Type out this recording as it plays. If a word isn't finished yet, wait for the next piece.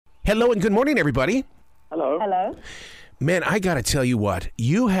Hello and good morning, everybody. Hello. Hello. Man, I got to tell you what,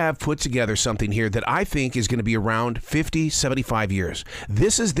 you have put together something here that I think is going to be around 50, 75 years.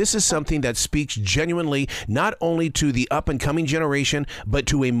 This is something that speaks genuinely not only to the up-and-coming generation, but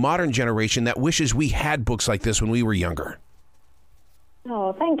to a modern generation that wishes we had books like this when we were younger.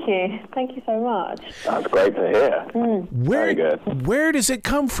 Oh, thank you. Thank you so much. That's great to hear. Very good. Where does it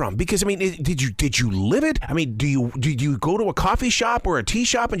come from? Because I mean, did you live it? I mean, did you go to a coffee shop or a tea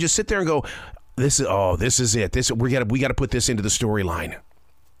shop and just sit there and go, this is it. We got to put this into the storyline.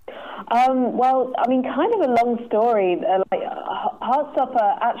 Well, I mean, kind of a long story.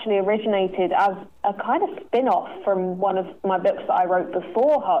 Heartstopper actually originated as a kind of spin-off from one of my books that I wrote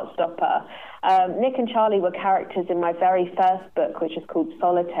before Heartstopper. Nick and Charlie were characters in my very first book, which is called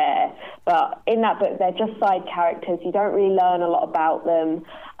Solitaire. But in that book, they're just side characters. You don't really learn a lot about them.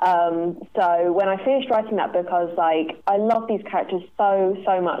 So when I finished writing that book, I was like, I love these characters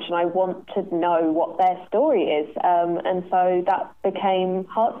so much, and I want to know what their story is. And so that became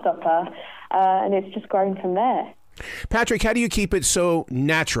Heartstopper, and it's just grown from there. Patrick, how do you keep it so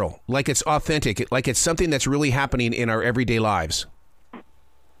natural, like it's authentic, like it's something that's really happening in our everyday lives?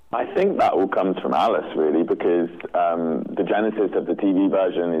 I think that all comes from Alice, really, because the genesis of the TV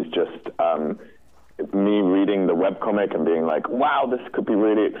version is just me reading the webcomic and being like, wow, this could be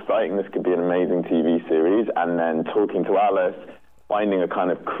really exciting, this could be an amazing TV series, and then talking to Alice, finding a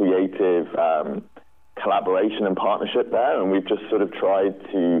kind of creative collaboration and partnership there, and we've just sort of tried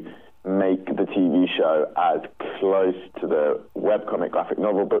to make the TV show as close to the webcomic graphic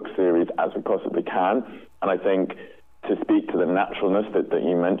novel book series as we possibly can. And I think to speak to the naturalness that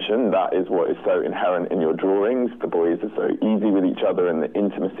you mentioned, that is what is so inherent in your drawings. The boys are so easy with each other, and the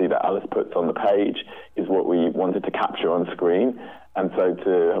intimacy that Alice puts on the page is what we wanted to capture on screen. And so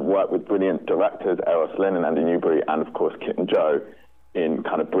to have worked with brilliant directors, Eros Lynn and Andy Newbury, and of course Kit and Joe, in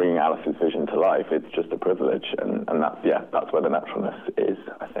kind of bringing Alice's vision to life, it's just a privilege, and that's where the naturalness is,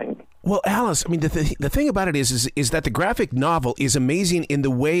 I think. Well, Alice, I mean, the thing about it is that the graphic novel is amazing in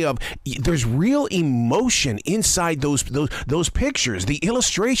the way of there's real emotion inside those pictures, the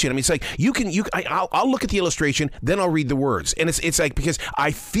illustration. I mean, it's like I'll look at the illustration, then I'll read the words, and it's like because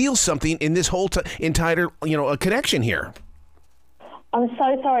I feel something in this whole entire a connection here. I'm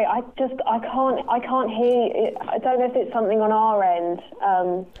so sorry. I can't hear you. I don't know if it's something on our end.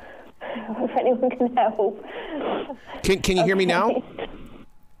 If anyone can help. Can you hear me now?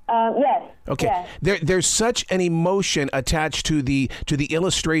 Yes. Okay. Yes. There's such an emotion attached to the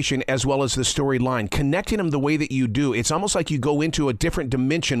illustration as well as the storyline. Connecting them the way that you do, it's almost like you go into a different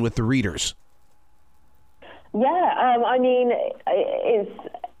dimension with the readers. Yeah. I mean,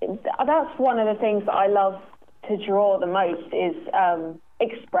 that's one of the things that I love to draw the most is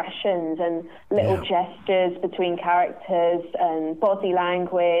expressions and little gestures between characters and body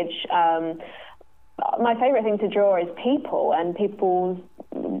language. My favorite thing to draw is people and people's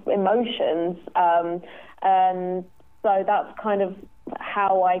emotions, and so that's kind of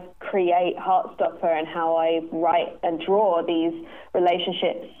how I create Heartstopper and how I write and draw these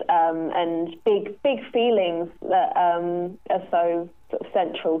relationships and big feelings that are so sort of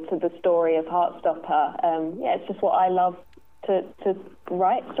central to the story of Heartstopper. It's just what I love to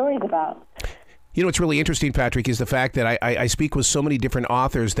write stories about. You know, what's really interesting, Patrick, is the fact that I speak with so many different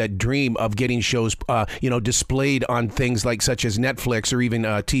authors that dream of getting shows, displayed on things like such as Netflix or even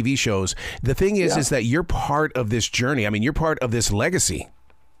TV shows. The thing is that you're part of this journey. I mean, you're part of this legacy.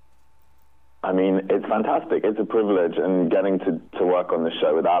 I mean, it's fantastic. It's a privilege, and getting to work on the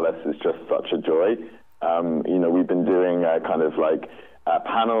show with Alice is just such a joy. We've been doing kind of like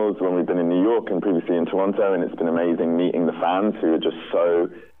panels when we've been in New York and previously in Toronto, and it's been amazing meeting the fans who are just so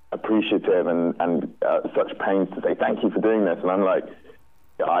appreciative and such pains to say thank you for doing this. And I'm like,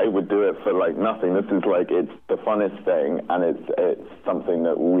 I would do it for like nothing. This is like, it's the funnest thing, and it's something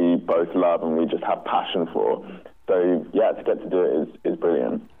that we both love and we just have passion for. So yeah, to get to do it is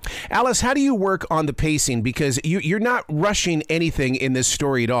brilliant. Alice, how do you work on the pacing? Because you're not rushing anything in this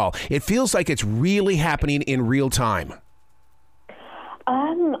story at all. It feels like it's really happening in real time.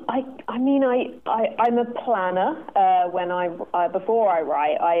 I'm a planner. Before I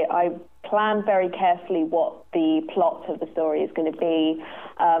write, I plan very carefully what the plot of the story is going to be.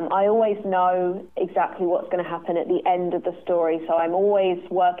 I always know exactly what's going to happen at the end of the story, so I'm always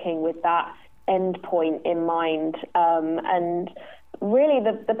working with that end point in mind. And really,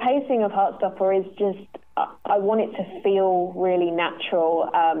 the pacing of Heartstopper is just, I want it to feel really natural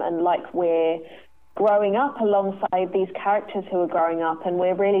and like we're growing up alongside these characters who are growing up, and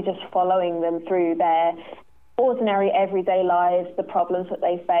we're really just following them through ordinary everyday lives, the problems that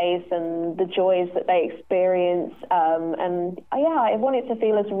they face and the joys that they experience. I want it to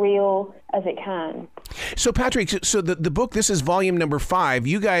feel as real as it can. So Patrick, so the book, this is volume number 5.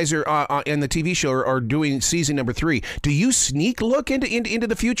 You guys are in the TV show are doing season number 3. Do you sneak look into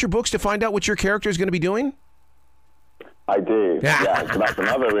the future books to find out what your character is going to be doing? I do, yeah. So that's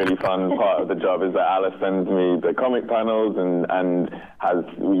another really fun part of the job, is that Alice sends me the comic panels and has,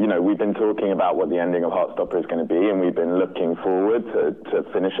 we've been talking about what the ending of Heartstopper is going to be, and we've been looking forward to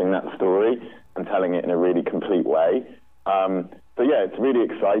finishing that story and telling it in a really complete way. So yeah, it's really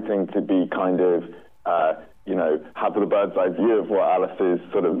exciting to be kind of, have the bird's eye view of what Alice's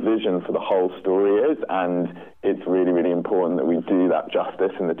sort of vision for the whole story is, and it's really, really important that we do that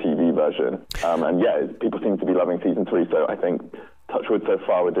justice in the TV version. People seem to be loving season 3, so I think, touch wood, so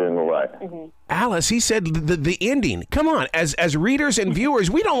far we're doing all right. Mm-hmm. Alice, he said the ending. Come on, as readers and viewers,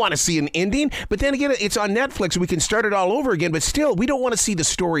 we don't want to see an ending, but then again, it's on Netflix, we can start it all over again, but still, we don't want to see the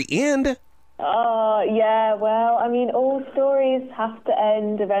story end. Oh, yeah, well, I mean, all stories have to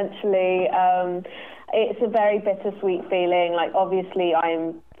end eventually. It's a very bittersweet feeling. Like, obviously,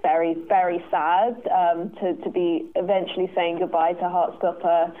 I'm very, very sad to be eventually saying goodbye to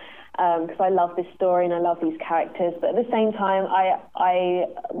Heartstopper, because I love this story and I love these characters. But at the same time, I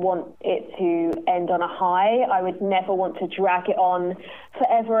want it to end on a high. I would never want to drag it on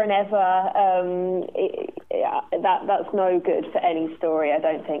forever and ever. That's no good for any story, I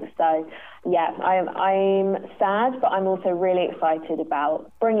don't think. So, yeah, I'm sad, but I'm also really excited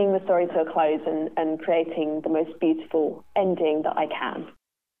about bringing the story to a close and creating the most beautiful ending that I can.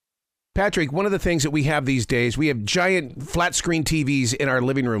 Patrick, one of the things that we have these days, we have giant flat screen TVs in our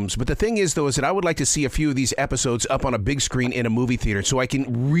living rooms. But the thing is, though, is that I would like to see a few of these episodes up on a big screen in a movie theater, so I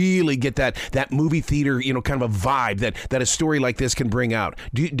can really get that movie theater, kind of a vibe that a story like this can bring out.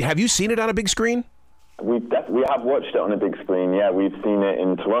 Have you seen it on a big screen? We have watched it on a big screen, yeah. We've seen it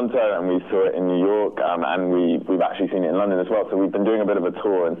in Toronto, and we saw it in New York, and we've actually seen it in London as well. So we've been doing a bit of a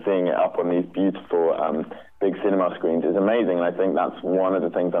tour and seeing it up on these beautiful big cinema screens. It's amazing, and I think that's one of the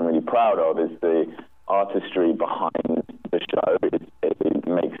things I'm really proud of, is the artistry behind the show. It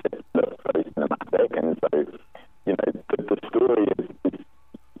makes it look very cinematic, and so, the story is,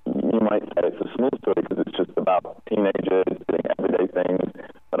 you might say it's a small story because it's just about teenagers doing everyday things,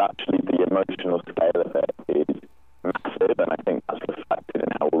 but actually the emotional scale of it is massive, and I think that's reflected in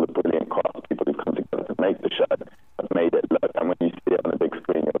how all the brilliant craft people who've come together to make the show have made it look. And when you see it on a big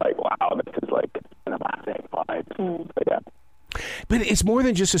screen, you're like, wow, this is like cinematic vibes. So, yeah. But it's more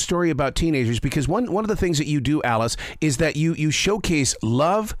than just a story about teenagers, because one of the things that you do, Alice, is that you showcase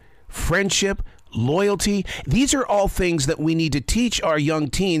love, friendship, loyalty. These are all things that we need to teach our young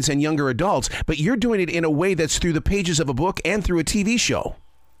teens and younger adults, but you're doing it in a way that's through the pages of a book and through a TV show.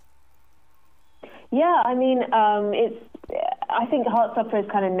 Yeah, I mean, I think Heartstopper is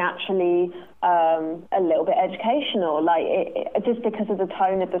kind of naturally a little bit educational. Like, just because of the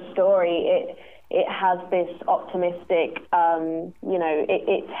tone of the story, it has this optimistic,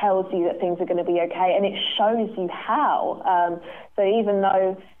 it tells you that things are going to be okay, and it shows you how. So even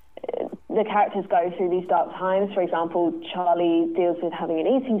though the characters go through these dark times, for example, Charlie deals with having an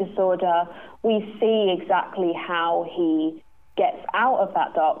eating disorder, we see exactly how he gets out of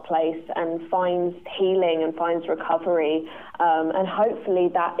that dark place and finds healing and finds recovery. And hopefully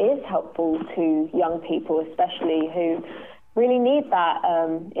that is helpful to young people, especially who really need that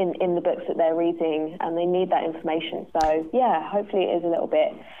in the books that they're reading, and they need that information. So, yeah, hopefully it is a little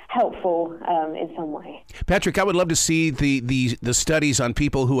bit helpful in some way. Patrick, I would love to see the studies on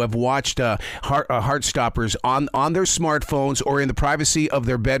people who have watched Heartstoppers on their smartphones or in the privacy of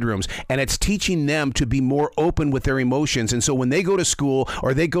their bedrooms, and it's teaching them to be more open with their emotions. And so when they go to school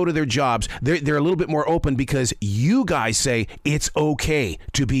or they go to their jobs, they're a little bit more open because you guys say it's okay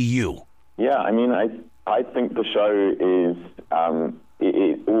to be you. Yeah, I mean, I think the show is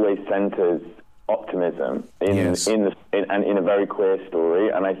it always centers optimism in a very queer story,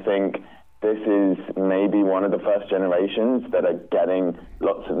 and I think this is maybe one of the first generations that are getting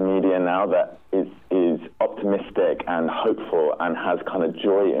lots of media now that is optimistic and hopeful and has kind of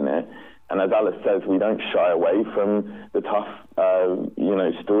joy in it. And as Alice says, we don't shy away from the tough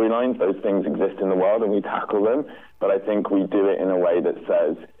storylines. Those things exist in the world and we tackle them, but I think we do it in a way that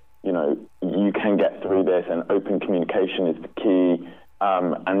says, you can get through this, and open communication is the key,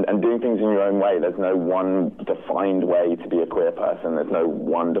 and doing things in your own way. There's no one defined way to be a queer person. There's no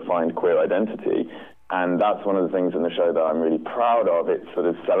one defined queer identity. And that's one of the things in the show that I'm really proud of. It's sort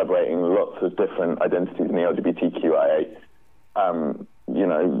of celebrating lots of different identities in the LGBTQIA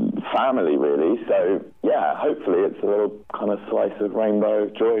family, really. So, yeah, hopefully it's a little kind of slice of rainbow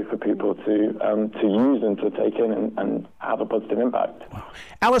joy for people to use and to take in and have a positive impact.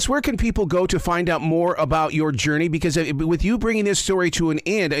 Alice, where can people go to find out more about your journey? Because with you bringing this story to an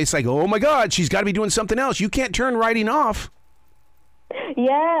end, it's like, oh, my God, she's got to be doing something else. You can't turn writing off.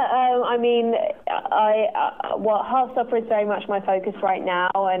 Yeah, I mean, Heartstopper is very much my focus right now,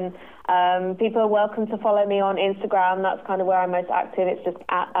 and people are welcome to follow me on Instagram. That's kind of where I'm most active. It's just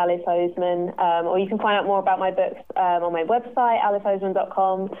at Alice Oseman, or you can find out more about my books on my website,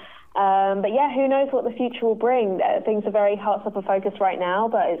 aliceoseman.com. But yeah, who knows what the future will bring? Things are very Heartstopper focused right now,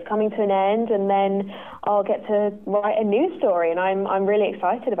 but it's coming to an end, and then I'll get to write a new story, and I'm really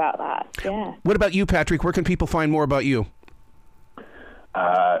excited about that. Yeah. What about you, Patrick? Where can people find more about you?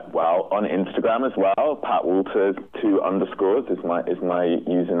 Well, on Instagram as well, Pat Walters 2_ is my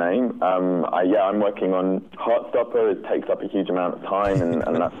username. I'm working on Heartstopper. It takes up a huge amount of time,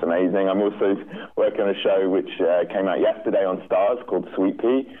 and that's amazing. I'm also working on a show which came out yesterday on Stars called Sweet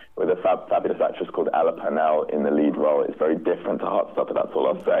Pea, with a fabulous actress called Ella Purnell in the lead role. It's very different to Heartstopper, that's all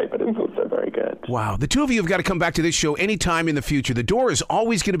I'll say, but it's also very good. Wow. The two of you have got to come back to this show anytime in the future. The door is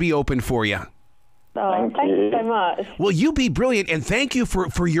always going to be open for you. Oh, thank you so much. Well, you be brilliant, and thank you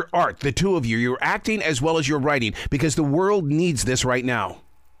for your art, the two of you, your acting as well as your writing, because the world needs this right now.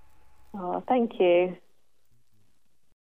 Oh, thank you.